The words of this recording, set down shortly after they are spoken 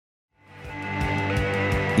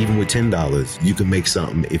even with $10, you can make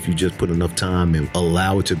something if you just put enough time and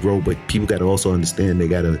allow it to grow. But people got to also understand they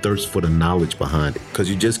got to thirst for the knowledge behind it, because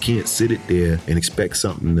you just can't sit it there and expect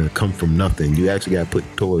something to come from nothing. You actually got to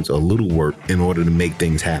put towards a little work in order to make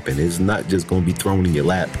things happen. It's not just going to be thrown in your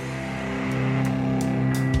lap.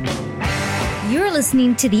 You're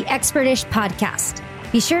listening to the Expertish podcast.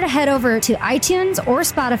 Be sure to head over to iTunes or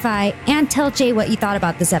Spotify and tell Jay what you thought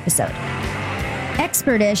about this episode.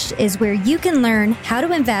 Expertish is where you can learn how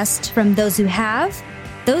to invest from those who have,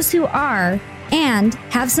 those who are, and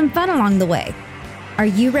have some fun along the way. Are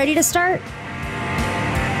you ready to start?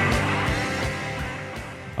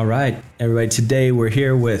 All right, everybody. Today we're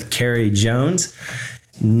here with Kerry Jones,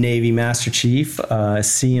 Navy Master Chief,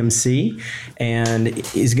 CMC, and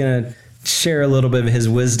he's going to share a little bit of his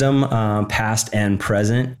wisdom, past and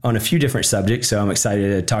present, on a few different subjects. So I'm excited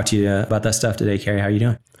to talk to you about that stuff today. Kerry, how are you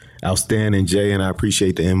doing? Outstanding, Jay, and I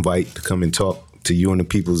appreciate the invite to come and talk to you and the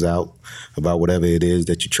peoples out about whatever it is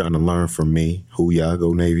that you're trying to learn from me. Hoo-yah,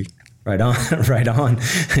 go Navy. Right on, right on.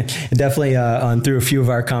 Definitely on through a few of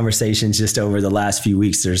our conversations just over the last few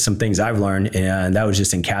weeks, there's some things I've learned, and that was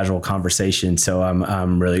just in casual conversation. So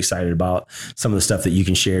I'm really excited about some of the stuff that you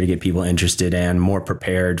can share to get people interested and more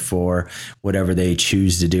prepared for whatever they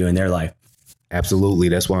choose to do in their life. Absolutely.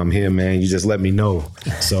 That's why I'm here, man. You just let me know.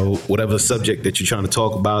 So whatever subject that you're trying to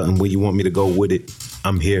talk about and where you want me to go with it,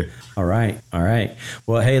 I'm here. All right. All right.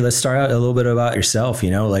 Well, hey, let's start out a little bit about yourself,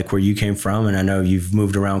 like where you came from. And I know you've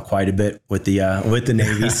moved around quite a bit with the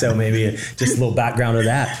Navy. So maybe just a little background of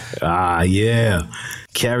that. Yeah.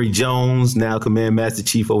 Kerry Jones, now Command Master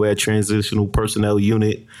Chief over at Transitional Personnel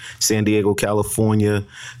Unit, San Diego, California,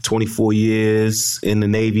 24 years in the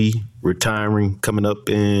Navy, retiring coming up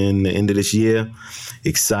in the end of this year.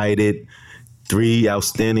 Excited. 3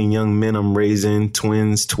 outstanding young men I'm raising,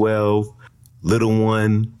 twins, 12, little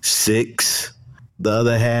one, 6. The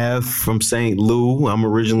other half from St. Louis. I'm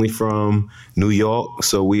originally from New York,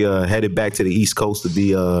 so we headed back to the East Coast to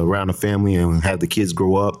be around the family and have the kids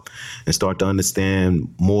grow up and start to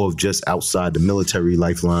understand more of just outside the military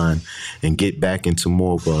lifeline and get back into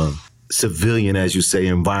more of a civilian, as you say,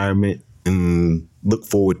 environment, and look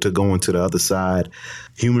forward to going to the other side.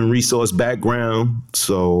 Human resource background,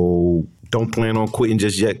 so don't plan on quitting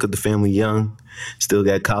just yet because the family young. Still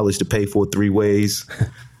got college to pay for 3 ways.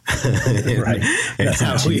 Right.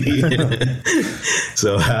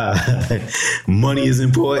 So money is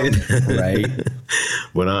important. Right.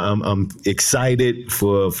 But I'm excited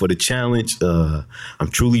for the challenge. I'm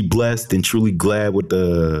truly blessed and truly glad what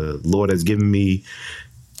the Lord has given me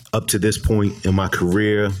up to this point in my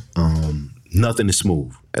career. Nothing is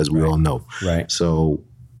smooth, as we all know. Right. So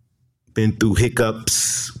been through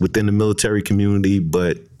hiccups within the military community,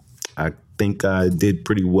 but I think I did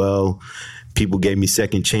pretty well. People gave me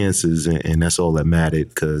second chances, and that's all that mattered,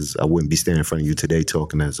 because I wouldn't be standing in front of you today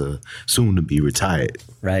talking as a soon-to-be retired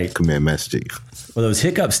Command Master Chief. Well, those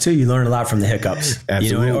hiccups, too, you learn a lot from the hiccups.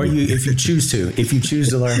 Absolutely. Or if you choose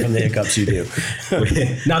to learn from the hiccups, you do.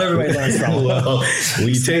 Not everybody learns from them. Well, when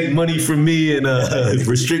you take money from me and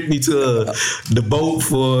restrict me to the boat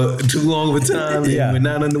for too long of a time and we're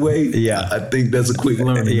not underway, I think that's a quick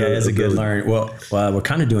learn. Yeah, it's a good learn. Well, we're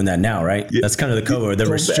kind of doing that now, right? Yeah. That's kind of the code. They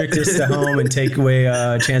restrict us to home and take away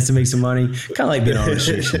a chance to make some money, kind of like being on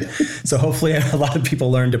restriction. So hopefully a lot of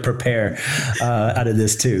people learn to prepare out of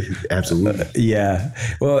this too. Absolutely. Yeah.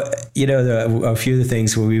 Well, a few of the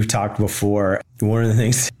things we've talked before, one of the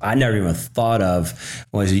things I never even thought of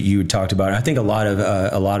was you talked about, I think a lot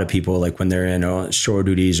of people, like when they're in shore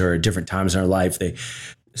duties or at different times in their life, they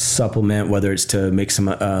supplement, whether it's to make some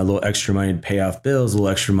a little extra money to pay off bills, a little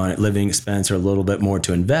extra money living expense, or a little bit more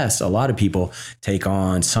to invest. A lot of people take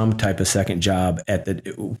on some type of second job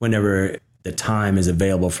whenever the time is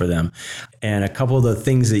available for them. And a couple of the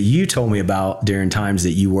things that you told me about during times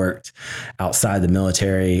that you worked outside the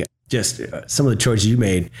military, just some of the choices you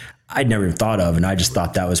made, I'd never even thought of. And I just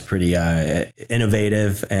thought that was pretty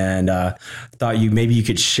innovative, and thought maybe you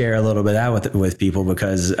could share a little bit of that with people,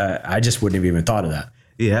 because I just wouldn't have even thought of that.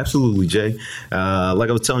 Yeah, absolutely, Jay. Like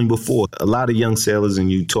I was telling you before, a lot of young sailors,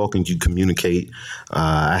 and you talk and you communicate.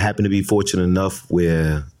 I happen to be fortunate enough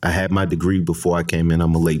where I had my degree before I came in.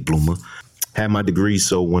 I'm a late bloomer. Had my degree,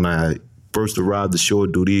 so when I first arrived to shore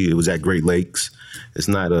duty, it was at Great Lakes.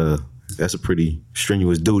 That's a pretty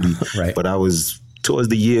strenuous duty. Right. But I was towards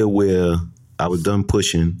the year where I was done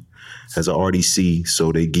pushing as an RDC,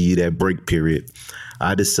 so they give you that break period.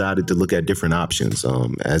 I decided to look at different options.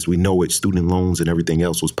 As we know it, student loans and everything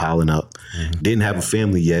else was piling up. Mm-hmm. Didn't have a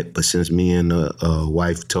family yet, but since me and a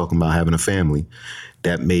wife talking about having a family,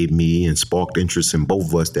 that made me and sparked interest in both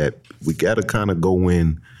of us that we got to kind of go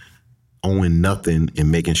in owing nothing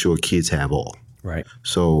and making sure kids have all. Right.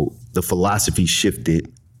 So the philosophy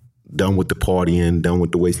shifted. Done with the partying, done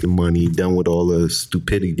with the wasting money, done with all the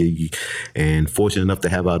stupidity, and fortunate enough to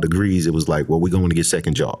have our degrees, it was like, well, we're going to get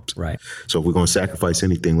second jobs. Right. So if we're going to sacrifice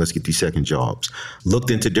anything, let's get these second jobs. Looked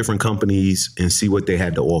into different companies and see what they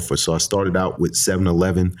had to offer. So I started out with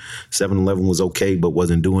 7-Eleven. 7-Eleven was okay, but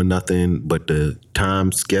wasn't doing nothing. But the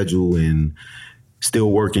time schedule and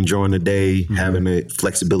still working during the day, having the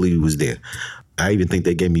flexibility was there. I even think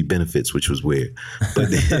they gave me benefits, which was weird. But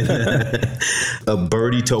then a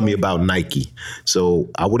birdie told me about Nike. So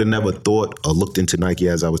I would have never thought or looked into Nike,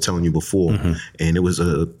 as I was telling you before. And it was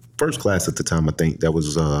a first class at the time, I think. That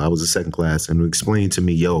was I was a second class. And it explained to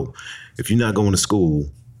me, yo, if you're not going to school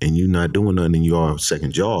and you're not doing nothing in your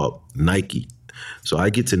second job, Nike. So I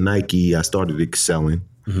get to Nike. I started excelling.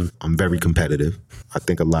 I'm very competitive. I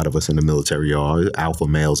think a lot of us in the military are alpha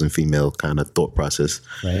males and female kind of thought process.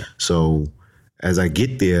 Right. So as I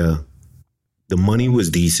get there, the money was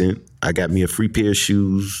decent. I got me a free pair of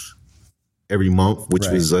shoes every month, which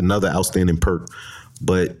was another outstanding perk.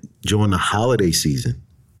 But during the holiday season,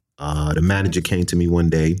 the manager came to me one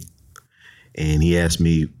day and he asked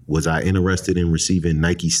me, was I interested in receiving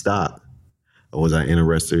Nike stock or was I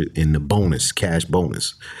interested in the bonus, cash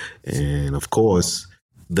bonus? And of course,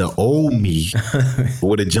 the old me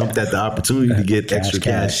would have jumped at the opportunity to get extra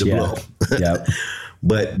cash to blow. Yep.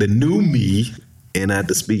 But the new me, and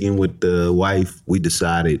after speaking with the wife, we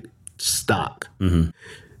decided stock.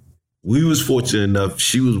 We was fortunate enough,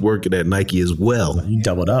 she was working at Nike as well. You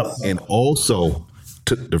doubled up. And also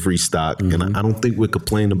took the free stock. And I don't think we're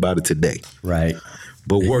complaining about it today. Right.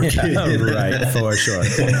 But working, right, for sure.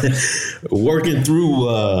 working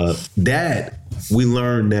through that, we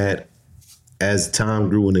learned that as time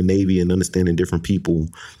grew in the Navy and understanding different people,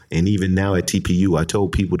 and even now at TPU, I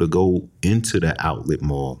told people to go into the outlet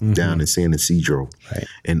mall down in San Ysidro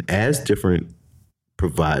and ask different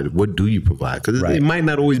providers, what do you provide? Because it might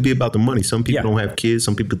not always be about the money. Some people don't have kids.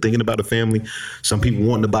 Some people thinking about a family. Some people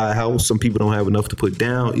wanting to buy a house. Some people don't have enough to put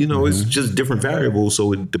down. You know, it's just different variables.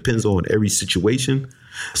 So it depends on every situation,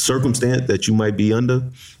 circumstance that you might be under.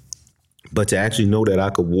 But to actually know that I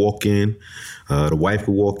could walk in, the wife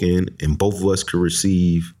could walk in, and both of us could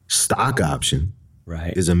receive stock option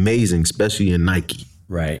is amazing, especially in Nike.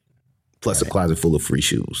 Right. Plus a closet full of free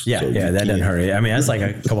shoes. Yeah, so that doesn't hurt. I mean, that's like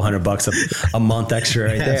a couple $100 a month extra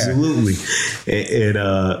right there. Absolutely. And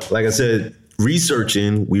like I said,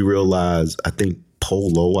 researching, we realized, I think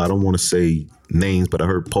Polo, I don't want to say names, but I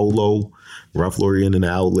heard Polo, Ralph Lauren in the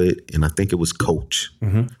outlet, and I think it was Coach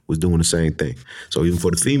was doing the same thing. So even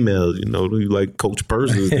for the females, you know, you like Coach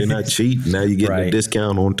purses, they're not cheap. Now you're getting a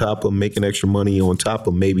discount on top of making extra money on top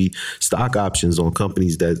of maybe stock options on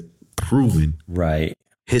companies that proven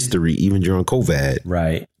history even during COVID.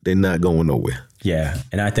 Right. They're not going nowhere. Yeah.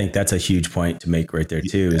 And I think that's a huge point to make right there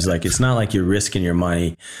too, is like, it's not like you're risking your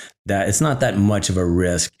money, that it's not that much of a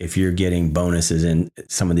risk if you're getting bonuses in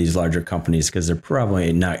some of these larger companies, because they're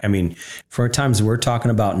probably not, I mean, for times we're talking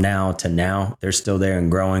about now to now, they're still there and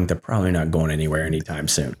growing. They're probably not going anywhere anytime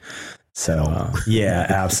soon. So yeah,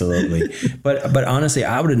 absolutely. But honestly,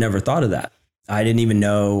 I would have never thought of that. I didn't even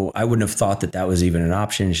know, I wouldn't have thought that that was even an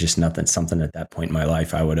option. It's just something at that point in my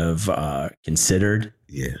life I would have considered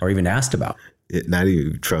or even asked about. Not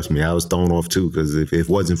even, trust me, I was thrown off too, because if it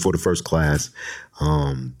wasn't for the first class,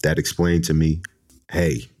 that explained to me,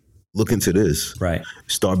 hey, look into this. Right.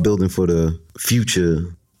 Start building for the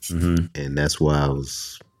future. And that's why I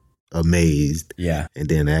was amazed. Yeah. And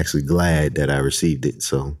then actually glad that I received it.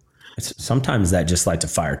 So sometimes that just lights a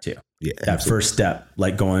fire too. Yeah. That absolutely. First step,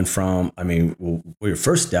 like going from, I mean, your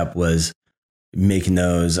first step was making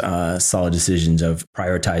those solid decisions of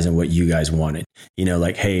prioritizing what you guys wanted. You know,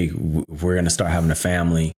 like, hey, we're going to start having a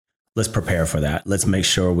family. Let's prepare for that. Let's make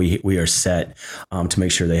sure we are set to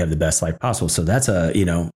make sure they have the best life possible. So that's a, you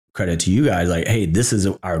know, credit to you guys. Like, hey, this is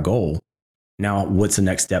our goal. Now, what's the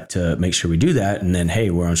next step to make sure we do that? And then, hey,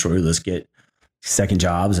 we're on shore. Let's get second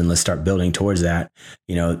jobs and let's start building towards that.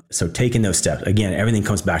 You know, so taking those steps, again, everything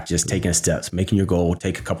comes back to just taking steps, making your goal,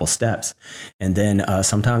 take a couple steps. And then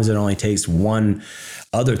sometimes it only takes one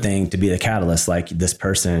other thing to be the catalyst, like this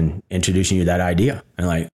person introducing you that idea and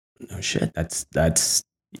like, oh shit, that's,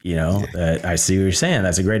 you know, I see what you're saying.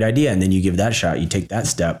 That's a great idea. And then you give that a shot, you take that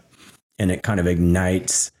step and it kind of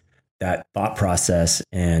ignites that thought process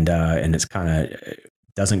and it's kind of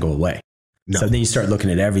doesn't go away. No. So then you start looking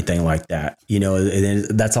at everything like that, you know, and then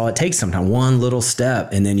that's all it takes sometimes, one little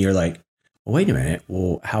step. And then you're like, wait a minute,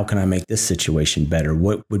 well, how can I make this situation better?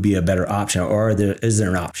 What would be a better option? Or is there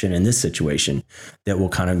an option in this situation that will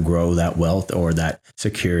kind of grow that wealth or that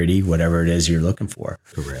security, whatever it is you're looking for?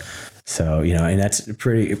 Correct. So, and that's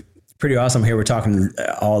pretty awesome. Here we're talking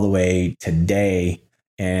all the way today.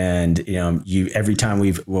 And, every time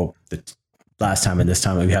the last time and this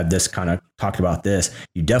time we had this kind of talked about this,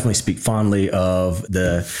 you definitely speak fondly of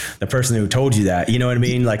the person who told you that, you know what I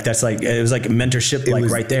mean? Like, that's like, it was like mentorship,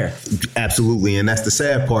 right there. Absolutely. And that's the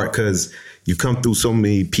sad part, because you come through so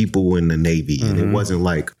many people in the Navy, and it wasn't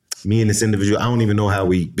like me and this individual. I don't even know how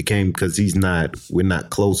we became, because we're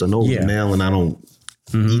not close. I know now, and I don't,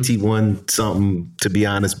 ET1 something, to be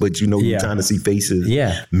honest, but you kind of see faces.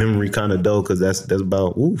 Yeah. Memory kind of dull, because that's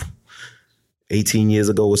about 18 years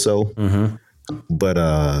ago or so. But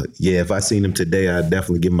if I seen him today, I'd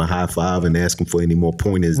definitely give him a high five and ask him for any more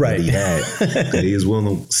pointers that he had. He was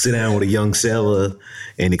willing to sit down with a young sailor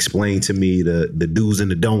and explain to me the do's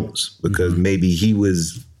and the don'ts, because maybe he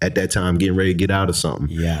was at that time getting ready to get out of something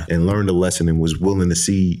and learned a lesson, and was willing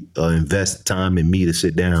to invest time in me to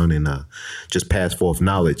sit down and just pass forth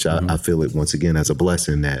knowledge. I feel it once again as a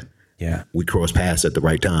blessing that we crossed paths at the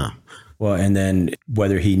right time. Well, and then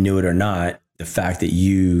whether he knew it or not, the fact that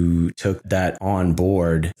you took that on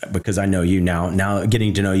board, because I know you now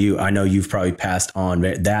getting to know you, I know you've probably passed on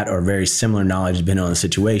that or very similar knowledge, depending on the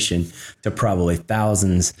situation, to probably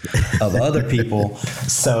thousands of other people.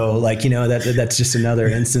 So that's just another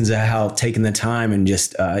instance of how taking the time and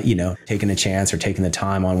just, taking a chance or taking the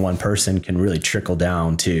time on one person can really trickle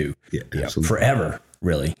down to forever,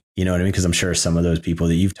 really. You know what I mean? Because I'm sure some of those people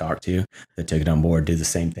that you've talked to that took it on board do the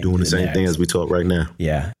same thing. Doing the same thing as we talk right now.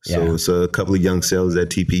 Yeah. So it's a couple of young sailors at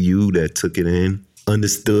TPU that took it in,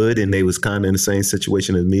 understood, and they was kind of in the same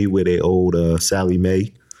situation as me, where they owed Sally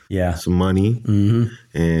Mae some money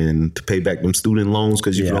and to pay back them student loans,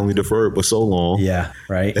 because you can only defer it for so long. Yeah,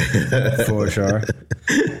 right. For sure.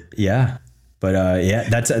 Yeah. But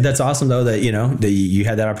that's awesome though that that you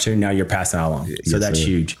had that opportunity. Now you're passing it along. So that's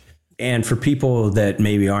huge. And for people that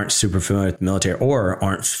maybe aren't super familiar with the military or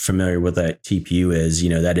aren't familiar with what TPU is,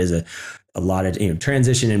 that is a lot of,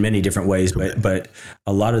 transition in many different ways, but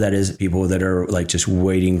a lot of that is people that are like just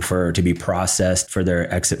waiting to be processed for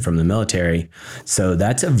their exit from the military. So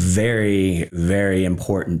that's a very, very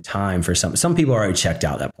important time for some people are already checked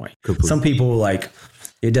out at that point. Completely. Some people,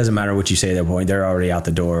 it doesn't matter what you say at that point, they're already out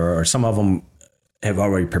the door, or some of them have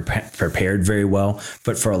already prepared very well.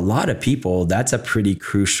 But for a lot of people, that's a pretty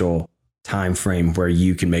crucial time frame where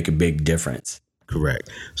you can make a big difference. Correct.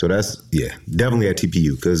 So that's definitely at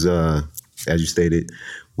TPU, because as you stated,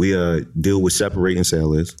 we deal with separating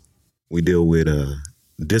sailors. We deal with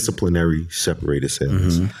disciplinary separated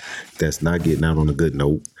sailors that's not getting out on a good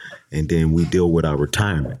note, and then we deal with our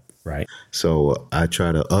retirement. Right. So I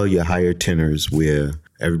try to your higher tenors where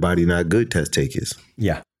everybody not good test takers.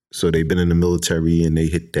 Yeah. So they've been in the military and they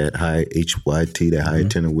hit that high HYT, that higher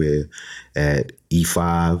tenor, where at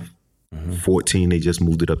E5, 14, they just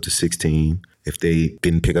moved it up to 16. If they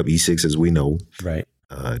didn't pick up E6, as we know, right,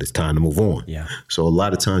 it's time to move on. Yeah. So a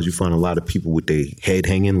lot of times you find a lot of people with their head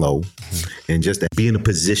hanging low, and just to be in a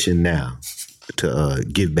position now to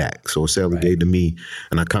give back. So a sailor gave to me,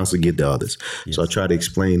 and I constantly give to others. Yes. So I try to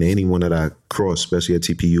explain to anyone that I cross, especially at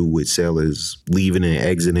TPU, with sailors leaving and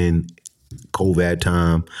exiting COVID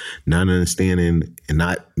time, not understanding, and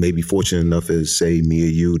not maybe fortunate enough as say me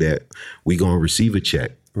or you that we gonna receive a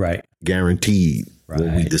check. Right. Guaranteed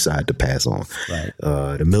when we decide to pass on. Right.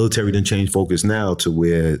 The military done changed focus now to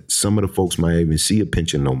where some of the folks might even see a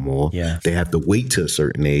pension no more. Yeah. They have to wait to a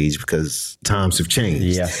certain age because times have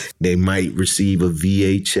changed. Yeah. They might receive a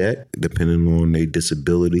VA check depending on their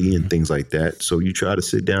disability and things like that. So you try to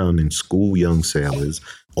sit down and school young sailors,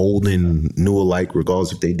 old and new alike,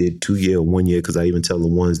 regardless if they did 2 year or 1 year, because I even tell the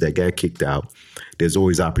ones that got kicked out, there's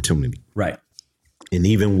always opportunity. Right. And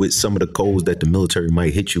even with some of the codes that the military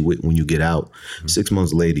might hit you with when you get out, 6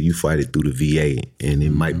 months later, you fight it through the VA and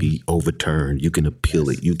it might be overturned. You can appeal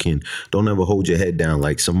it. You can, don't ever hold your head down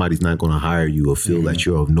like somebody's not going to hire you or feel that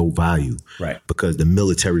you're of no value. Right. Because the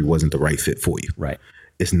military wasn't the right fit for you. Right.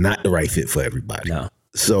 It's not the right fit for everybody. No.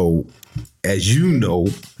 So as you know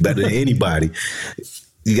better than anybody,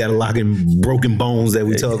 you got a lot of broken bones that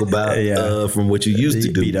we talk about from what you used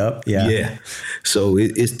to do. Beat up. Yeah. Yeah. So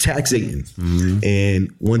it's taxing.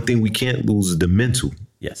 And one thing we can't lose is the mental.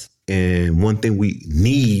 Yes. And one thing we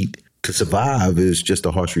need to survive is just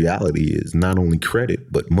a harsh reality is not only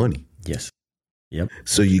credit, but money. Yes. Yep.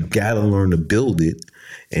 So you got to learn to build it.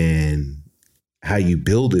 And how you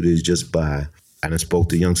build it is just by, I done spoke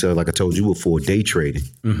to young sellers, like I told you before, day trading.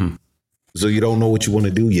 So you don't know what you want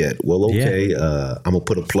to do yet. Well, okay. I'm going to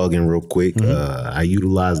put a plug in real quick. I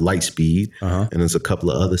utilize Lightspeed, and there's a couple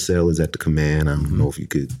of other sellers at the command. I don't know if you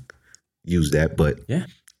could use that, but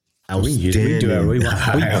we do it.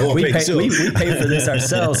 We pay for this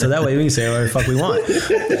ourselves, so that way we can say whatever the fuck we want.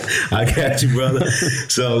 I got you, brother.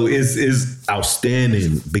 So it's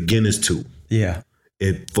outstanding beginners too. Yeah.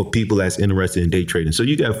 For people that's interested in day trading. So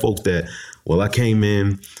you got folks that, I came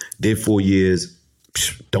in, did 4 years,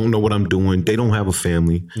 don't know what I'm doing. They don't have a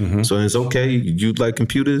family. So it's okay. You like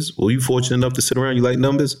computers? Well, you fortunate enough to sit around, you like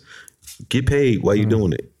numbers? Get paid while you're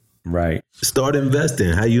doing it. Right. Start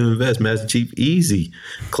investing. How you invest, Master Chief? Easy.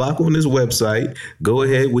 Clock on this website. Go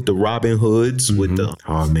ahead with the Robin Hoods, with the,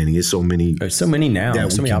 there's so many. There's so many now.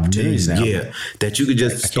 There's so many opportunities now. Yeah. That you could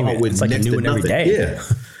just start with it's like next a new to one every nothing. day. Yeah.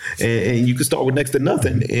 And you can start with next to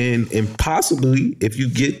nothing. And possibly, if you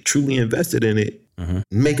get truly invested in it,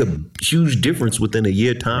 make a huge difference within a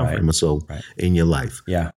year time frame or so in your life.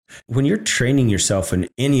 Yeah. When you're training yourself in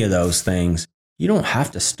any of those things, you don't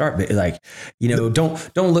have to start, but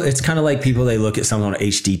don't look. It's kind of like people, they look at something on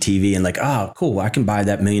HD TV and like, oh, cool, I can buy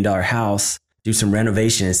that $1 million house, do some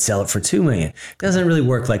renovation and sell it for $2 million. It doesn't really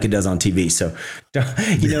work like it does on TV. So,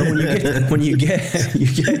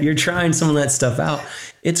 you're trying some of that stuff out.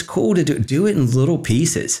 It's cool to do it in little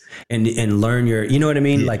pieces and learn you know what I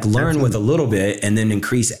mean? Like learn with a little bit and then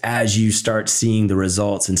increase as you start seeing the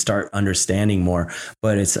results and start understanding more.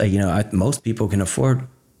 But it's most people can afford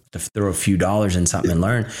to throw a few dollars in something and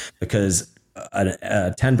learn, because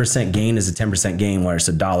a 10% gain is a 10% gain, where it's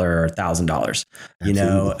 $1 or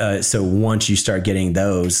 $1,000, so once you start getting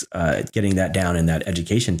those, getting that down in that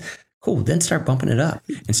education, cool. Then start bumping it up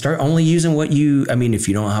and start only using if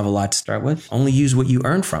you don't have a lot to start with, only use what you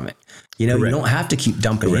earn from it. You don't have to keep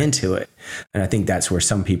dumping into it. And I think that's where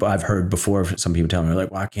some people, I've heard before, some people tell me,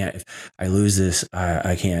 like, well, I can't, if I lose this,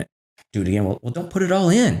 I can't do it again. Well, don't put it all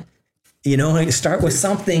in. Start with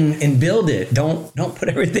something and build it. Don't put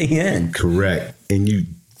everything in. Correct. And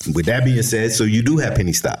with that being said, so you do have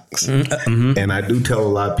penny stocks. And I do tell a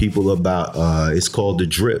lot of people about, it's called the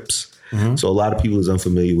drips. So a lot of people is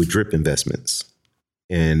unfamiliar with drip investments.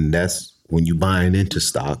 And that's when you buying into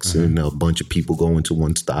stocks and a bunch of people go into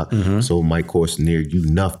one stock. So it might cost near you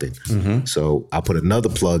nothing. So I put another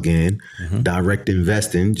plug in, direct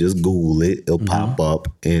investing. Just Google it. It'll pop up,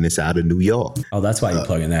 and it's out of New York. Oh, that's why you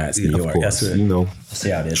plug in that. It's New York. Course, that's see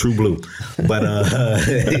how it is. True blue. But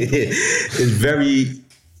it's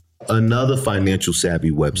another financial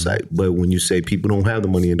savvy website. But when you say people don't have the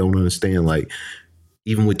money and don't understand, like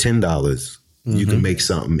even with $10, you can make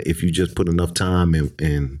something if you just put enough time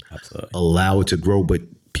and allow it to grow. But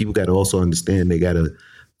people got to also understand they got to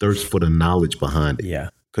thirst for the knowledge behind it. Yeah.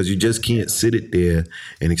 Because you just can't sit it there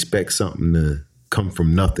and expect something to come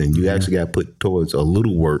from nothing. You actually got to put towards a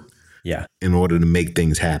little work in order to make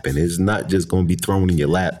things happen. It's not just going to be thrown in your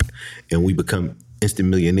lap and we become instant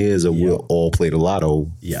millionaires, or we'll all play the lotto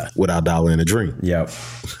with our dollar and a dream.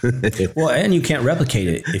 Well, and you can't replicate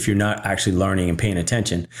it if you're not actually learning and paying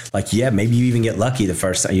attention. Like, maybe you even get lucky the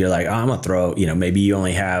first time. You're like, I'm going to throw, maybe you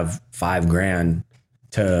only have $5,000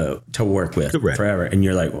 to work with forever. And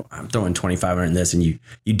you're like, well, I'm throwing 2,500 in this, and you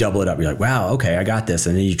double it up. You're like, wow, okay, I got this.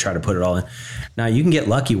 And then you try to put it all in. Now you can get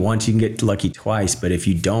lucky once, you can get lucky twice. But if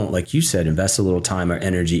you don't, like you said, invest a little time or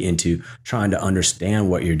energy into trying to understand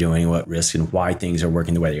what you're doing, what risks and why things are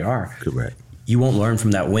working the way they are. Correct. You won't learn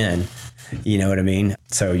from that win. You know what I mean?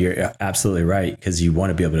 So you're absolutely right, because you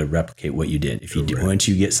want to be able to replicate what you did. If you do, once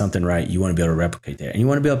you get something right, you want to be able to replicate that, and you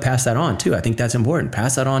want to be able to pass that on too. I think that's important.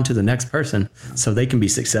 Pass that on to the next person so they can be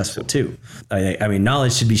successful too. I mean,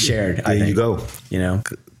 knowledge should be shared. There you go.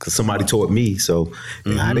 Because somebody taught me, so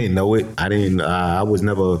I didn't know it. I was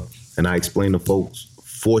never, and I explained to folks,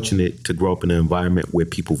 fortunate to grow up in an environment where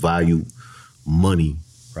people value money,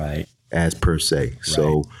 as per se.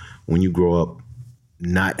 So when you grow up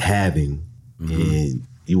not having, and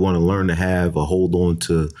you want to learn to have or hold on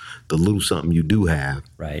to the little something you do have.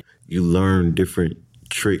 You learn different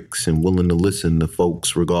tricks and willing to listen to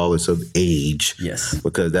folks regardless of age.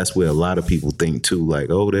 Because that's where a lot of people think too, like,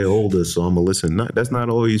 oh, they're older, so I'm going to listen. That's not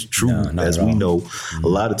always true, as we know. A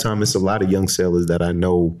lot of time, it's a lot of young sailors that I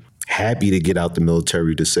know happy to get out the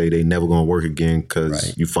military to say they never going to work again,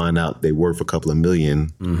 because you find out they worth a couple of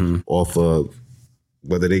million off of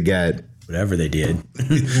whether they got whatever they did,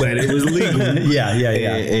 but it was legal.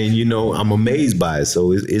 And I'm amazed by it.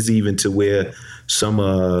 So it's even to where some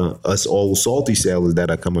us old salty sailors that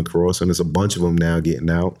I come across, and there's a bunch of them now getting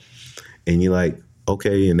out, and you're like,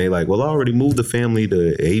 okay. And they like, well, I already moved the family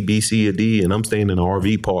to A, B, C, or D, and I'm staying in an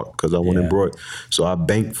RV park because I went and brought. So I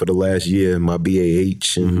banked for the last year in my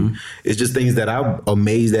BAH. And it's just things that I'm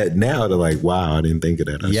amazed at now. They're like, wow, I didn't think of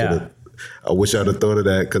that. I wish I'd have thought of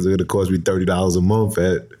that because it would have cost me $30 a month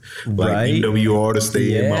at like EWR to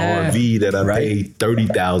stay in my RV that I paid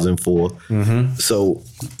 $30,000 for. So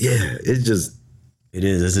yeah, it's just. It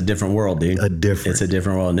is. It's a different world, dude. It's a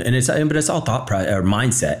different world. And but it's all thought or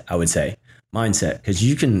mindset, I would say. Mindset. Because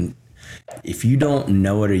you can, if you don't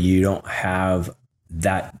know it or you don't have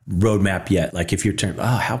that roadmap yet, like if you're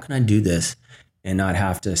how can I do this and not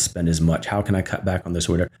have to spend as much? How can I cut back on this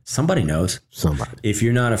or whatever? Somebody knows. If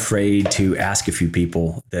you're not afraid to ask a few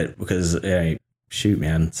people because, hey, shoot,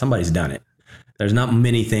 man, somebody's done it. There's not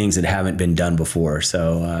many things that haven't been done before.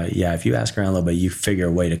 So, if you ask around a little bit, you figure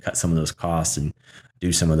a way to cut some of those costs and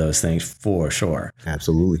do some of those things for sure.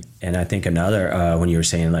 Absolutely. And I think another, when you were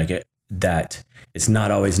saying that it's not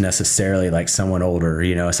always necessarily like someone older,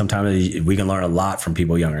 sometimes we can learn a lot from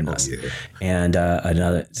people younger than us. Yeah. And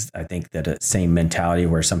another, I think that the same mentality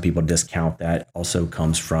where some people discount that also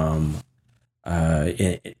comes from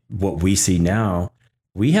what we see now.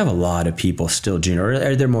 We have a lot of people still junior,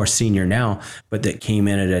 or they're more senior now, but that came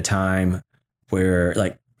in at a time where,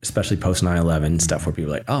 like, especially post 9/11 stuff, where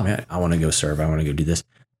people are like, oh man, I want to go serve, I want to go do this.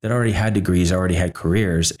 That already had degrees, already had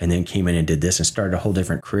careers, and then came in and did this and started a whole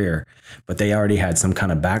different career. But they already had some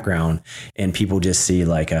kind of background, and people just see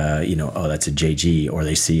like that's a JG, or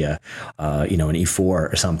they see an E4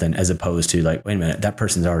 or something, as opposed to like, wait a minute, that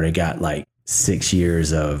person's already got like 6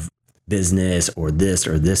 years of business or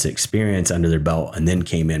this experience under their belt, and then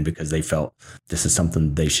came in because they felt this is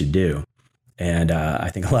something they should do. And I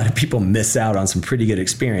think a lot of people miss out on some pretty good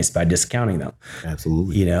experience by discounting them.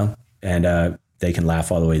 Absolutely. And they can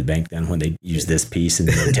laugh all the way to the bank then when they use this piece and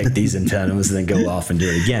then take these antennas and then go off and do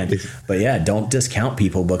it again. But yeah, don't discount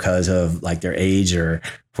people because of like their age or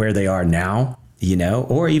where they are now,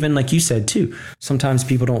 or even like you said too, sometimes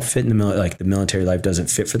people don't fit in the military life doesn't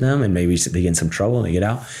fit for them, and maybe they get in some trouble and they get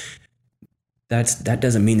out. That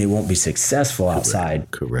doesn't mean they won't be successful outside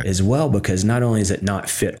as well, because not only does it not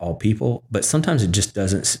fit all people, but sometimes it just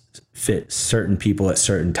doesn't fit certain people at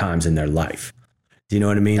certain times in their life. Do you know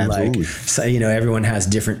what I mean? Absolutely. Like, so, everyone has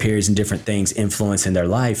different periods and different things influence in their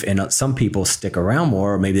life. And some people stick around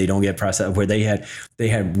more, or maybe they don't get processed, where they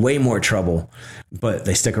had way more trouble, but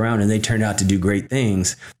they stick around and they turned out to do great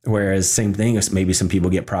things. Whereas same thing, maybe some people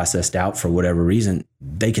get processed out for whatever reason,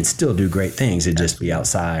 they can still do great things. It'd just be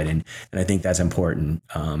outside. And I think that's important.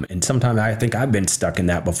 And sometimes I think I've been stuck in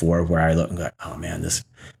that before, where I look and go, oh man, this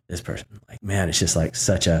person, like, man, it's just like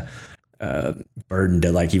such a burden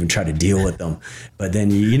to like even try to deal with them. But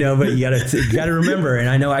then you gotta remember, and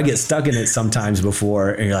I know I get stuck in it sometimes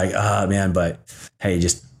before, and you're like, oh man, but hey,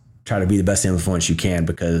 just try to be the best influence you can,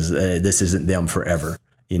 because this isn't them forever,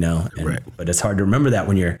 but it's hard to remember that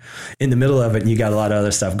when you're in the middle of it and you got a lot of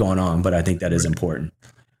other stuff going on. But I think that is important.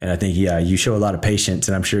 And I think, you show a lot of patience,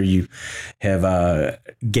 and I'm sure you have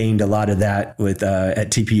gained a lot of that with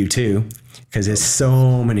at TPU too, because there's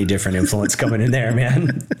so many different influence coming in there,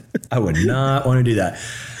 man. I would not want to do that.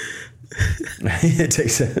 It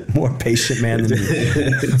takes a more patient man than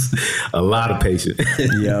me. A lot of patience.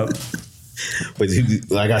 Yep. But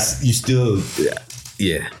you still,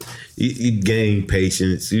 you gain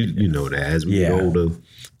patience. You know that as we get older.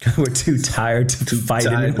 We're too tired to fight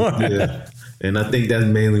anymore. Yeah. And I think that's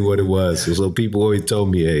mainly what it was. So people always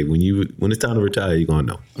told me, hey, when it's time to retire, you're going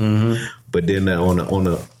to know. Mm-hmm. But then on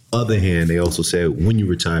the other hand, they also said, when you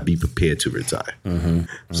retire, be prepared to retire. Mm-hmm.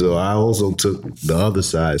 So I also took the other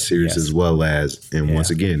side serious as well as, and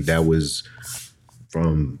once again, that was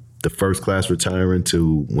from the first class retiring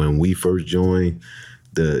to when we first joined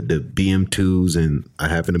the BM2s, and I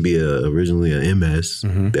happened to be originally an MS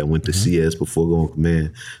that went to CS before going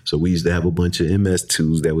command. So we used to have a bunch of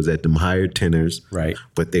MS2s that was at them higher tenors, right?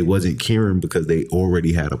 But they wasn't caring because they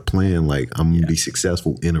already had a plan. Like, I'm gonna be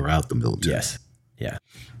successful in or out the military. Yes, yeah.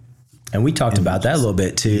 And we talked about that a little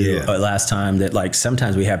bit too last time. That like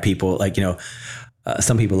sometimes we have people like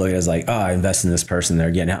some people look at it as like, oh, I invest in this person,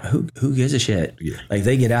 they're getting out. Who gives a shit? Yeah. Like,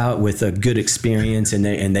 they get out with a good experience and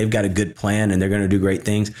they've got a good plan and they're going to do great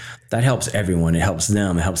things. That helps everyone. It helps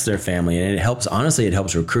them. It helps their family. And it helps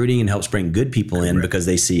recruiting and helps bring good people in because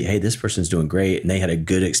they see, hey, this person's doing great and they had a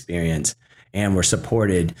good experience and were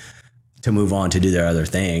supported to move on to do their other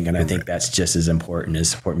thing. And I think that's just as important as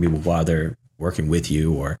supporting people while they're working with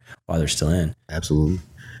you or while they're still in. Absolutely.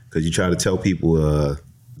 Because you try to tell people,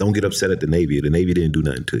 don't get upset at the Navy. The Navy didn't do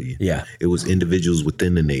nothing to you. Yeah. It was individuals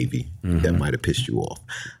within the Navy that might have pissed you off.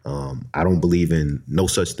 I don't believe in no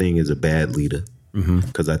such thing as a bad leader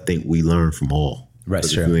because I think we learn from all. Right,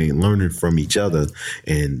 If true. you ain't learning from each other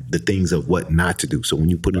and the things of what not to do. So when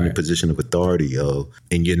you put in a position of authority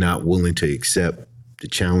and you're not willing to accept the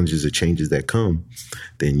challenges or changes that come,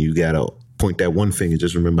 then you got to point that one finger.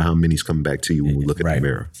 Just remember how many's coming back to you when we look at the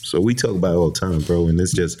mirror. So we talk about it all the time, bro. And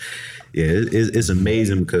it's just, it's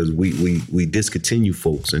amazing because we discontinue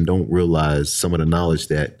folks and don't realize some of the knowledge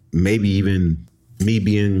that maybe even me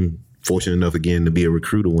being fortunate enough again to be a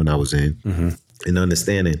recruiter when I was in and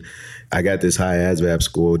understanding I got this high ASVAB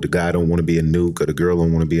score. The guy don't want to be a nuke or the girl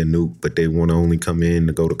don't want to be a nuke, but they want to only come in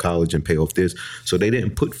to go to college and pay off this. So they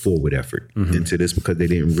didn't put forward effort into this because they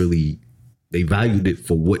didn't really, they valued it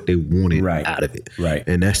for what they wanted out of it. Right.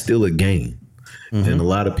 And that's still a gain. And a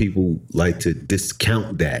lot of people like to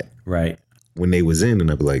discount that. Right. When they was in,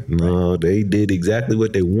 and I'd be like, no, they did exactly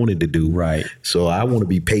what they wanted to do. Right. So I want to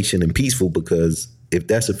be patient and peaceful because if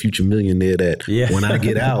that's a future millionaire that when I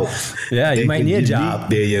get out, you might need a job.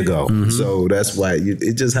 There you go. So that's why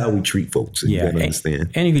it's just how we treat folks. And you gotta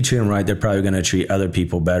understand. And if you treat them right, they're probably going to treat other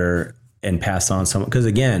people better and pass on some. Because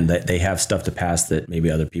again, they have stuff to pass that maybe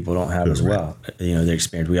other people don't have as well. You know, their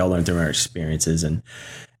experience. We all learn through our experiences, and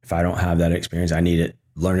if I don't have that experience, I need to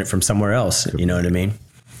learn it from somewhere else. You know what I mean?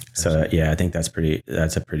 So I think that's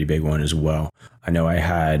a pretty big one as well. I know I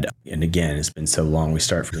had, and again, it's been so long, we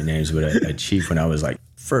start from the names, but a chief when I was like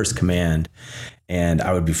first command, and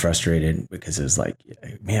I would be frustrated because it was like,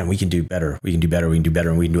 man, we can do better. We can do better. We can do better,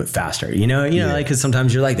 and we can do it faster. You know, like, cause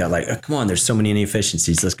sometimes you're like that, like, oh, come on, there's so many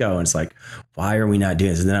inefficiencies. Let's go. And it's like, why are we not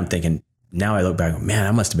doing this? And then I'm thinking, now I look back, man,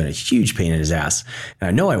 I must've been a huge pain in his ass. And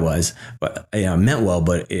I know I was, but I meant well,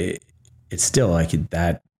 but it's still like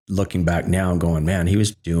that. Looking back now and going, man, he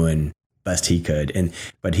was doing best he could.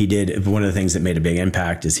 But he did, one of the things that made a big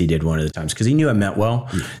impact is he did one of the times because he knew I meant well.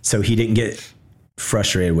 So he didn't get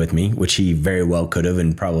frustrated with me, which he very well could have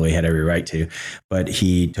and probably had every right to. But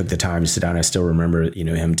he took the time to sit down. I still remember,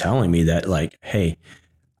 him telling me that, like, hey,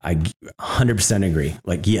 I 100% agree.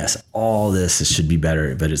 Like, yes, all this should be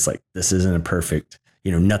better, but it's like, this isn't a perfect,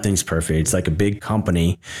 nothing's perfect. It's like a big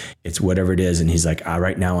company. It's whatever it is. And he's like,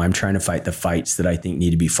 right now I'm trying to fight the fights that I think need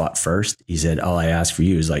to be fought first. He said, all I ask for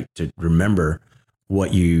you is like to remember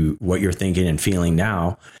what you're thinking and feeling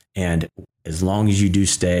now. And as long as you do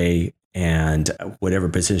stay and whatever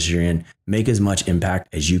position you're in, make as much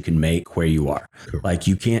impact as you can make where you are. Like,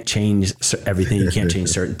 you can't change everything. You can't change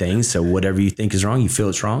certain things. So whatever you think is wrong, you feel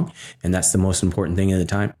it's wrong. And that's the most important thing at the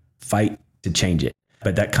time. Fight to change it.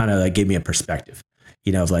 But that kind of like gave me a perspective.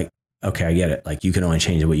 Of like, okay, I get it. Like, you can only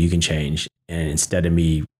change what you can change. And instead of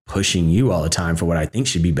me pushing you all the time for what I think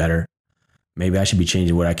should be better, maybe I should be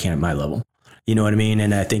changing what I can at my level. You know what I mean?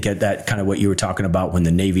 And I think that kind of what you were talking about when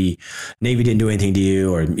the Navy didn't do anything to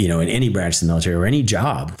you, or, in any branch of the military or any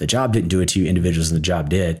job, the job didn't do it to you, individuals in the job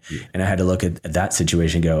did. Yeah. And I had to look at that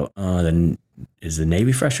situation and go, then is the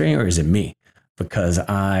Navy frustrating or is it me? Because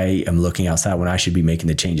I am looking outside when I should be making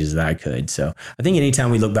the changes that I could. So I think anytime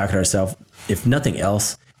we look back at ourselves, if nothing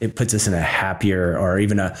else, it puts us in a happier, or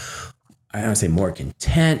even I don't say more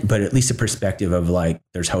content, but at least a perspective of like,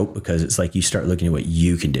 there's hope, because it's like you start looking at what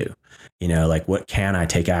you can do, like, what can I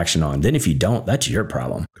take action on? Then if you don't, that's your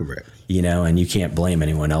problem. Correct. And you can't blame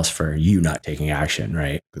anyone else for you not taking action,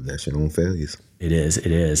 right? Because that's your own failures. It is.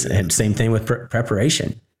 Yeah. And same thing with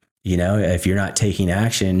preparation. If you're not taking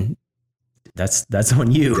action, that's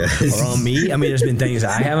on you or on me. I mean, there's been things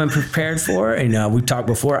I haven't prepared for. And we've talked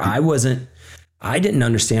before. I didn't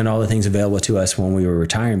understand all the things available to us when we were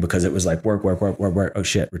retiring, because it was like work. Oh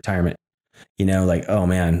shit, retirement. Like, oh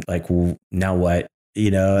man, like, well, now what?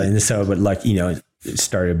 And so, but like,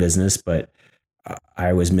 started a business, but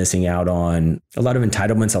I was missing out on a lot of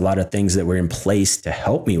entitlements, a lot of things that were in place to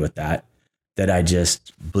help me with that I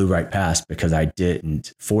just blew right past because I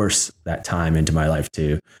didn't force that time into my life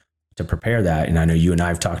to prepare that. And I know you and I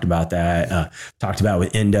have talked about that, talked about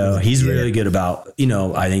with Endo. He's really good about,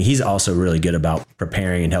 I think he's also really good about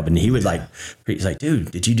preparing and helping. He's like, dude,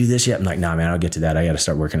 did you do this yet? I'm like, nah, man, I'll get to that. I got to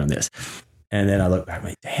start working on this. And then I look back, I'm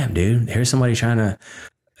like, damn, dude, here's somebody trying to,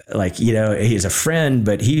 like, he's a friend,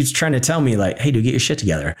 but he's trying to tell me like, hey, dude, get your shit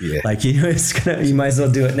together. Yeah. Like, you might as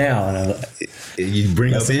well do it now. And I'm like, you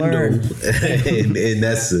bring up Endo, and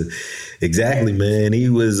that's exactly, man. He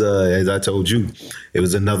was, as I told you, it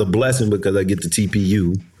was another blessing because I get the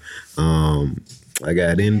TPU. I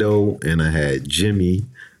got Endo and I had Jimmy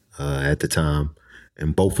at the time,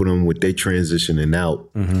 and both of them with their transitioning out.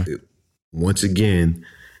 Once again,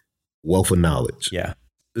 wealth of knowledge. Yeah.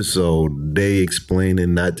 So they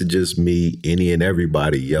explaining not to just me, any and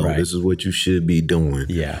everybody, this is what you should be doing.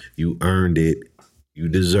 Yeah. You earned it. You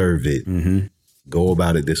deserve it. Go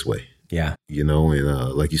about it this way. Yeah.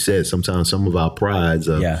 And like you said, sometimes some of our prides,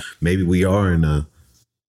 maybe we are in a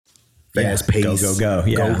fast pace,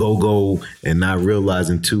 go, and not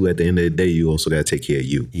realizing too at the end of the day, you also got to take care of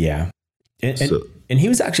you. Yeah. And he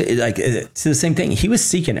was actually like, it's the same thing. He was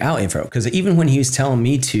seeking out info because even when he was telling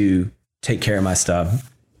me to take care of my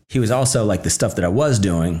stuff, he was also like the stuff that I was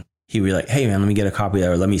doing. He would be like, hey man, let me get a copy of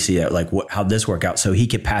that, or let me see that, like how'd this work out? So he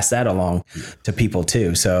could pass that along to people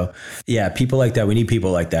too. So yeah, people like that. We need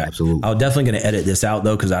people like that. Absolutely. I'm definitely going to edit this out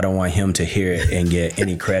though, because I don't want him to hear it and get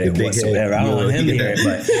any credit whatsoever. I don't want him to hear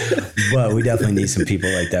it, but we definitely need some people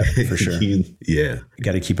like that for sure. Yeah.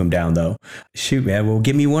 Got to keep them down though. Shoot, man. Well,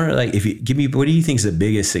 give me one, like if you give me, what do you think is the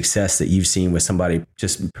biggest success that you've seen with somebody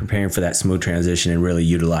just preparing for that smooth transition and really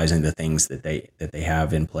utilizing the things that they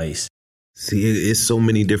have in place? See, it's so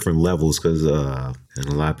many different levels because, and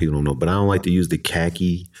a lot of people don't know, but I don't like to use the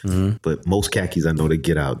khaki. But most khakis I know they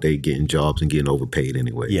get out, they getting jobs and getting overpaid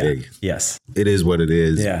anyway. Yeah. Yes. It is what it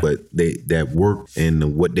is. Yeah. But that work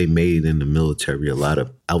and what they made in the military, a lot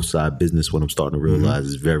of outside business, what I'm starting to realize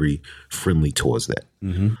is very friendly towards that.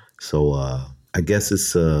 So I guess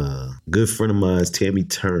it's a good friend of mine, Tammy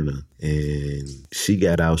Turner, and she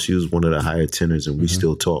got out. She was one of the higher tenors, and we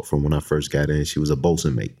still talk from when I first got in. She was a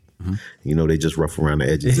bosun mate. You know, they just rough around the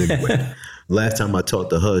edges anyway. Last time I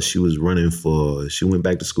talked to her, she went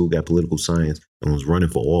back to school, got political science, and was running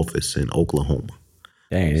for office in Oklahoma.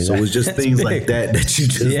 Dang, so it's just things big. Like that you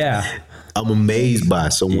just, I'm amazed by.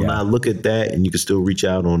 So when I look at that, and you can still reach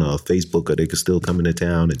out on Facebook, or they can still come into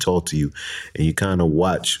town and talk to you, and you kind of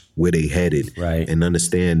watch where they headed, right, and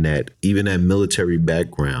understand that even that military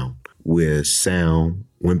background, where sound,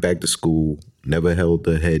 went back to school, never held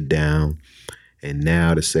their head down, and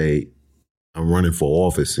now to say, I'm running for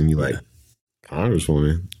office, and you're like,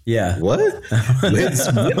 Congresswoman. Yeah. What? when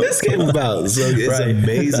this came about. So it's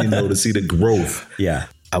amazing, though, to see the growth. Yeah.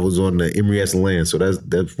 I was on the Emory S. Land, so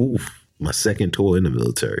that's my second tour in the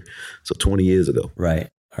military. So 20 years ago. Right.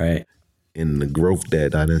 And the growth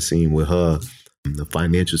that I done seen with her, the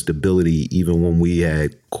financial stability, even when we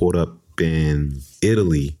had caught up in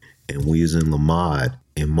Italy and we was in Lamad,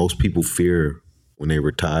 and most people fear when they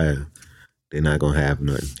retire, they're not going to have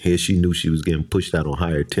nothing. Here she knew she was getting pushed out on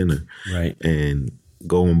higher tenor. Right. And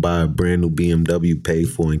go and buy a brand new BMW paid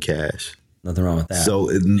for in cash. Nothing wrong with that. So,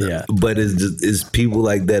 but it's people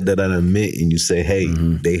like that I done met, and you say, hey,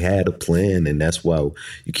 they had a plan, and that's why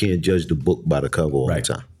you can't judge the book by the cover all the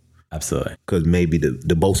time. Absolutely. Because maybe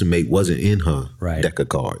the bosun mate wasn't in her deck of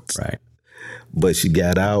cards. Right. But she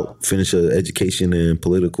got out, finished her education in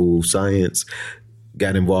political science,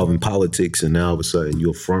 got involved in politics, and now all of a sudden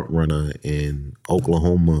you're a front runner in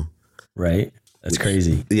Oklahoma. Right. That's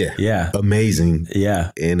crazy. Yeah. Amazing.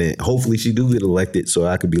 Yeah. And hopefully she do get elected so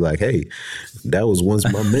I could be like, hey, that was once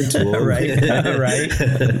my mentor. Right.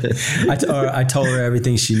 I told her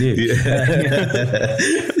everything she knew. Yeah.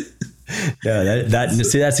 No,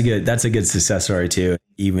 that's a good success story too.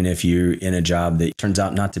 Even if you're in a job that turns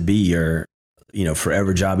out not to be your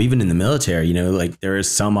forever job, even in the military, like there is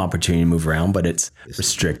some opportunity to move around, but it's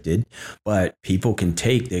restricted. But people can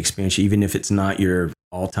take the experience, even if it's not your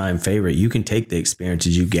all-time favorite, you can take the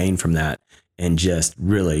experiences you gain from that and just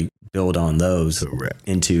really build on those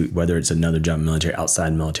into whether it's another job, military,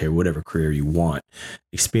 outside military, whatever career you want.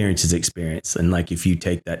 Experience is experience. And like, if you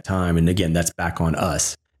take that time, and again, that's back on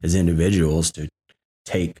us as individuals to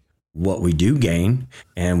take what we do gain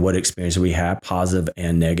and what experience we have, positive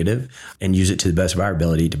and negative, and use it to the best of our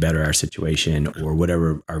ability to better our situation or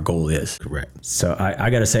whatever our goal is. Correct. So I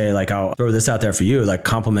got to say, like, I'll throw this out there for you, like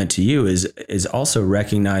compliment to you is also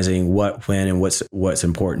recognizing what, when, and what's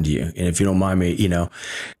important to you. And if you don't mind me,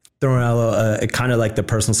 throwing out kind of like the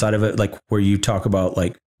personal side of it, like where you talk about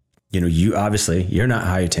like, you obviously you're not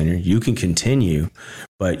higher tenure, you can continue,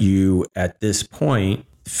 but you at this point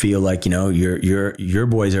feel like, your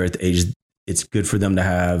boys are at the age, it's good for them to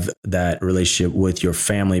have that relationship with your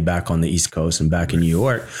family back on the East Coast and back in New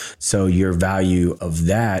York. So your value of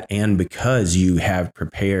that, and because you have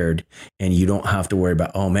prepared and you don't have to worry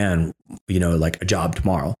about, oh man, like a job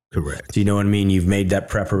tomorrow. Correct. Do you know what I mean? You've made that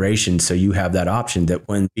preparation. So you have that option that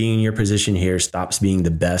when being in your position here stops being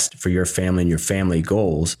the best for your family and your family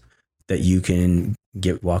goals, that you can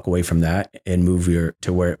walk away from that and move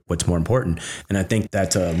to where what's more important. And I think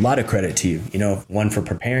that's a lot of credit to you, one, for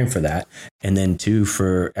preparing for that, and then two,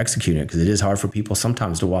 for executing it. Cause it is hard for people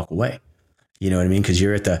sometimes to walk away. You know what I mean? Cause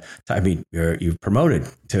you're you're promoted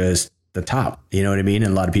to the top, you know what I mean?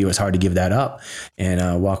 And a lot of people, it's hard to give that up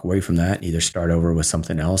and walk away from that, and either start over with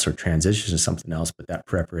something else or transition to something else. But that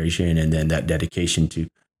preparation and then that dedication to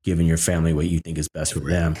giving your family what you think is best for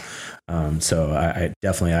them. So I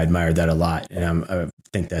definitely admire that a lot. And I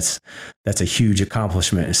think that's a huge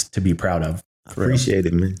accomplishment to be proud of. I appreciate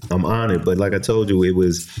it, man. I'm honored. But like I told you,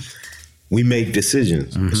 we make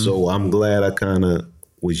decisions. So I'm glad I kind of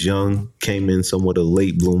was young, came in somewhat a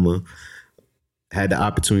late bloomer, had the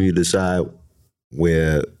opportunity to decide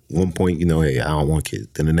where one point, hey, I don't want kids.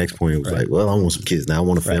 Then the next point, it was like, well, I want some kids now. I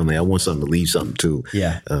want a family. I want something to leave something to.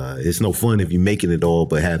 Yeah. It's no fun if you're making it all,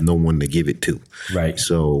 but have no one to give it to. Right.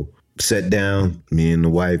 So sat down, me and the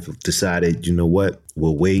wife decided, you know what?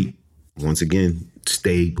 We'll wait. Once again,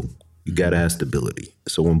 stable. You got to have stability.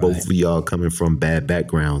 So when both of y'all coming from bad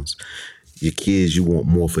backgrounds, your kids, you want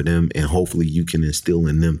more for them, and hopefully you can instill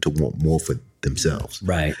in them to want more for themselves.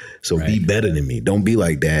 Right. So be better than me. Don't be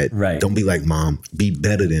like dad. Right. Don't be like mom. Be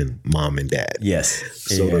better than mom and dad. Yes.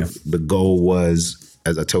 So the goal was,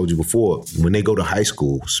 as I told you before, when they go to high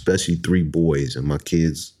school, especially 3 boys, and my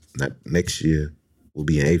kids next year will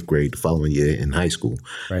be in 8th grade, the following year in high school.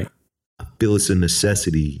 Right. I feel it's a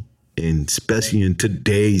necessity, and especially in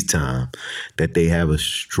today's time, that they have a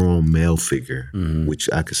strong male figure, which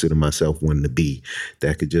I consider myself one to be,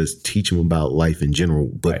 that could just teach them about life in general,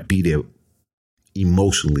 but be there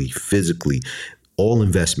emotionally, physically, all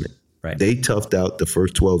investment. Right. They toughed out the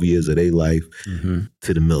first 12 years of their life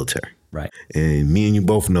to the military. Right. And me and you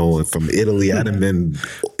both know, from Italy, I've been,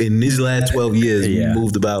 in these last 12 years, we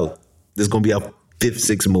moved about, this is going to be our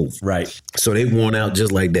 5th, 6th move. Right. So they worn out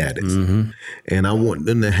just like that is. And I want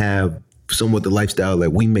them to have somewhat the lifestyle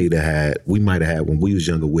that we might have had when we was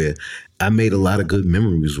younger, where I made a lot of good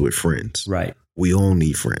memories with friends. Right. We all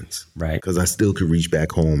need friends. Right. Because I still could reach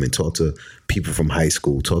back home and talk to people from high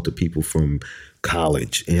school, talk to people from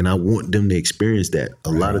college. And I want them to experience that.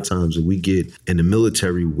 A lot of times when we get in the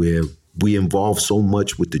military, where we involve so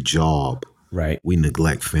much with the job, we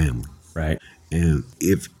neglect family. Right. And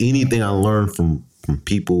if anything I learned from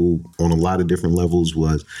people on a lot of different levels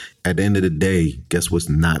was, at the end of the day, guess what's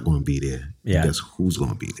not going to be there? Yeah. Guess who's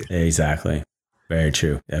going to be there? Exactly. Very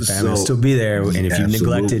true. That family will still be there. And if you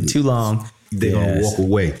neglect it too long, they're going to walk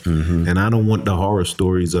away. And I don't want the horror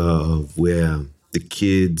stories of where the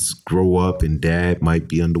kids grow up and dad might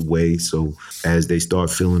be underway. So as they start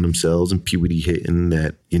feeling themselves and puberty hitting,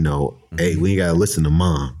 that, hey, we ain't got to listen to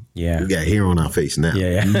mom. Yeah. We got hair on our face now.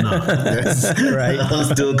 Yeah. No, that's I'm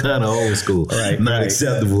still kind of old school. Not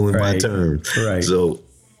acceptable in my terms. Right. So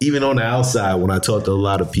even on the outside, when I talk to a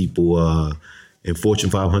lot of people in Fortune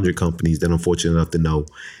 500 companies that I'm fortunate enough to know,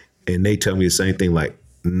 and they tell me the same thing, like,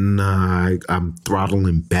 nah, I'm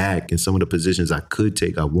throttling back in some of the positions I could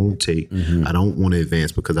take, I won't take. I don't want to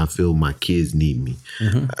advance because I feel my kids need me.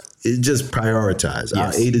 It's just prioritize. Our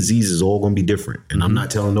A to Z's is all going to be different. And I'm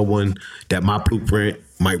not telling no one that my blueprint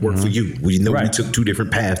might work for you. We know we took 2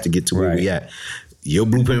 different paths to get to where we at. Your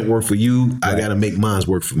blueprint worked for you. I got to make mine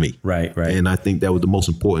work for me. Right. And I think that was the most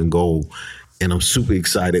important goal. And I'm super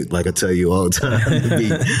excited, like I tell you all the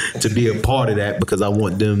time, to be a part of that, because I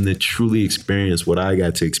want them to truly experience what I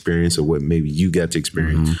got to experience, or what maybe you got to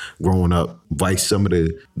experience growing up, vice some of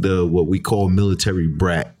the what we call military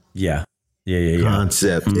brat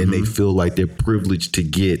concept. And they feel like they're privileged to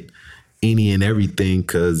get any and everything,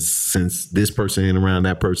 because since this person ain't around,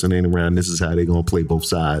 that person ain't around, this is how they're going to play both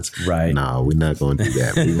sides. Right. No, we're not going to do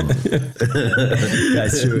that.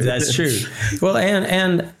 That's true. Well,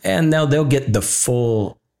 and now they'll get the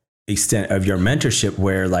full extent of your mentorship,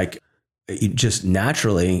 where like just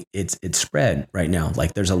naturally it's spread right now.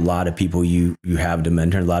 Like there's a lot of people you have to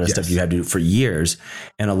mentor, a lot of stuff you have to do for years,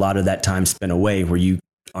 and a lot of that time spent away where you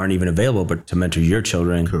aren't even available, but to mentor your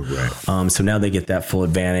children. Correct. So now they get that full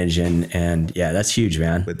advantage, and yeah, that's huge,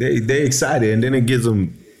 man. But they excited, and then it gives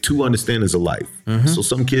them 2 understandings of life. So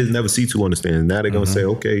some kids never see 2 understandings. Now they're going to say,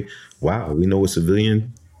 okay, wow, we know what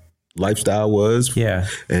civilian lifestyle was. Yeah.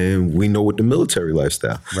 And we know what the military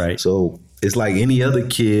lifestyle. Right. So it's like any other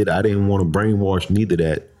kid. I didn't want to brainwash neither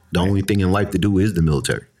that the only thing in life to do is the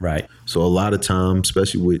military. Right. So a lot of times,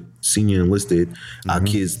 especially with senior enlisted, our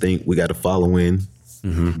kids think we got to follow in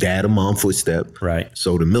dad or mom footstep. Right.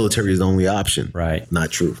 So the military is the only option. Right. Not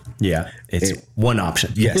true. Yeah. It's one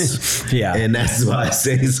option. Yes. Yeah. And that's why I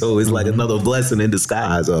say so. It's like another blessing in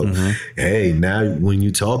disguise of, hey, now when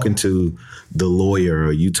you're talking to the lawyer,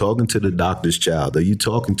 or you talking to the doctor's child, or you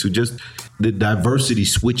talking to just the diversity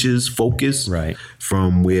switches focus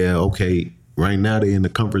from where, okay, right now they're in the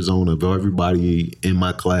comfort zone of everybody in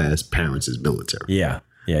my class, parents is military. Yeah.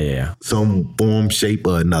 Some form, shape,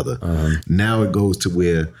 or another. Now it goes to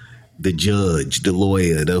where the judge, the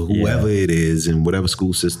lawyer, the whoever it is, in whatever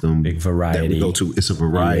school system big variety that we go to, it's a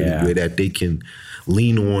variety where that they can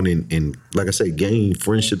lean on and like I say, gain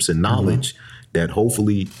friendships and knowledge that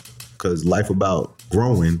hopefully, because life about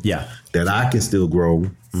growing, that I can still grow.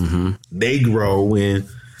 They grow, and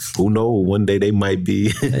who knows, one day they might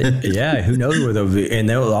be. Who knows where they'll be. And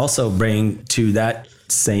they'll also bring to that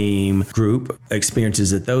same group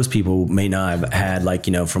experiences that those people may not have had, like,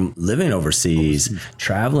 you know, from living overseas,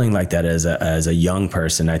 traveling like that as a young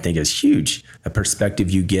person, I think is huge. A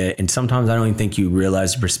perspective you get. And sometimes I don't even think you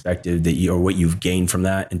realize the perspective that you, or what you've gained from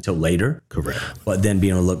that until later. Correct. But then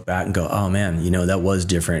being able to look back and go, oh man, you know, that was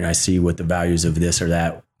different. I see what the values of this or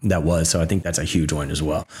that was. So I think that's a huge one as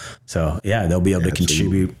well. So yeah, they'll be able to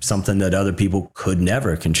contribute something that other people could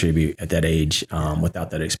never contribute at that age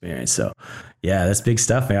without that experience. So yeah, that's big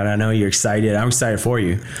stuff, man. I know you're excited. I'm excited for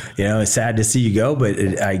you. You know, it's sad to see you go, but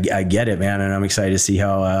I get it, man. And I'm excited to see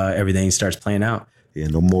how everything starts playing out. Yeah,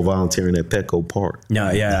 no more volunteering at Petco Park.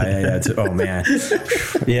 No, yeah. Oh man,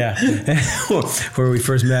 yeah. Where we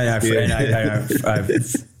first met, I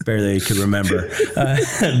barely could remember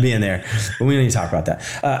being there. But we don't need to talk about that.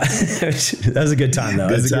 That was a good time, though.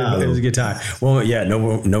 It was a good time. Well, yeah,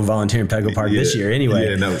 no volunteering at Petco Park this year,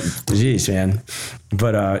 anyway. Yeah, no. Jeez, man.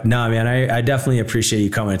 But no, man, I definitely appreciate you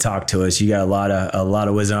coming to talk to us. You got a lot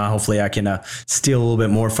of wisdom. Hopefully, I can steal a little bit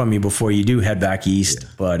more from you before you do head back east. Yeah.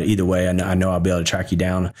 But either way, I know I'll be able to track you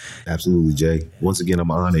down. Absolutely, Jay. Once again, I'm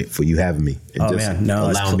honored for you having me and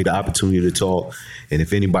allowing me the opportunity to talk. And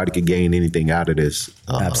if anybody can gain anything out of this,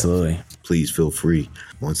 absolutely, please feel free.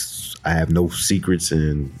 Once I have no secrets,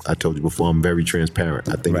 and I told you before, I'm very transparent.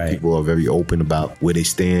 I think people are very open about where they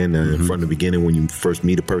stand. And from the beginning, when you first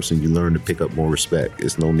meet a person, you learn to pick up more respect.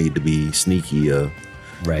 There's no need to be sneaky.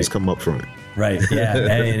 Just come up front. Right. Yeah.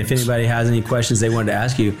 And if anybody has any questions they wanted to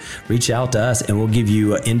ask you, reach out to us and we'll give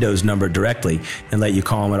you Endo's number directly and let you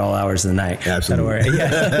call him at all hours of the night. Absolutely.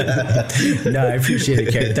 Yeah. No, I appreciate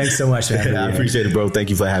it, Kerry. Thanks so much, man. I appreciate it, bro. Thank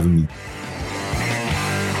you for having me.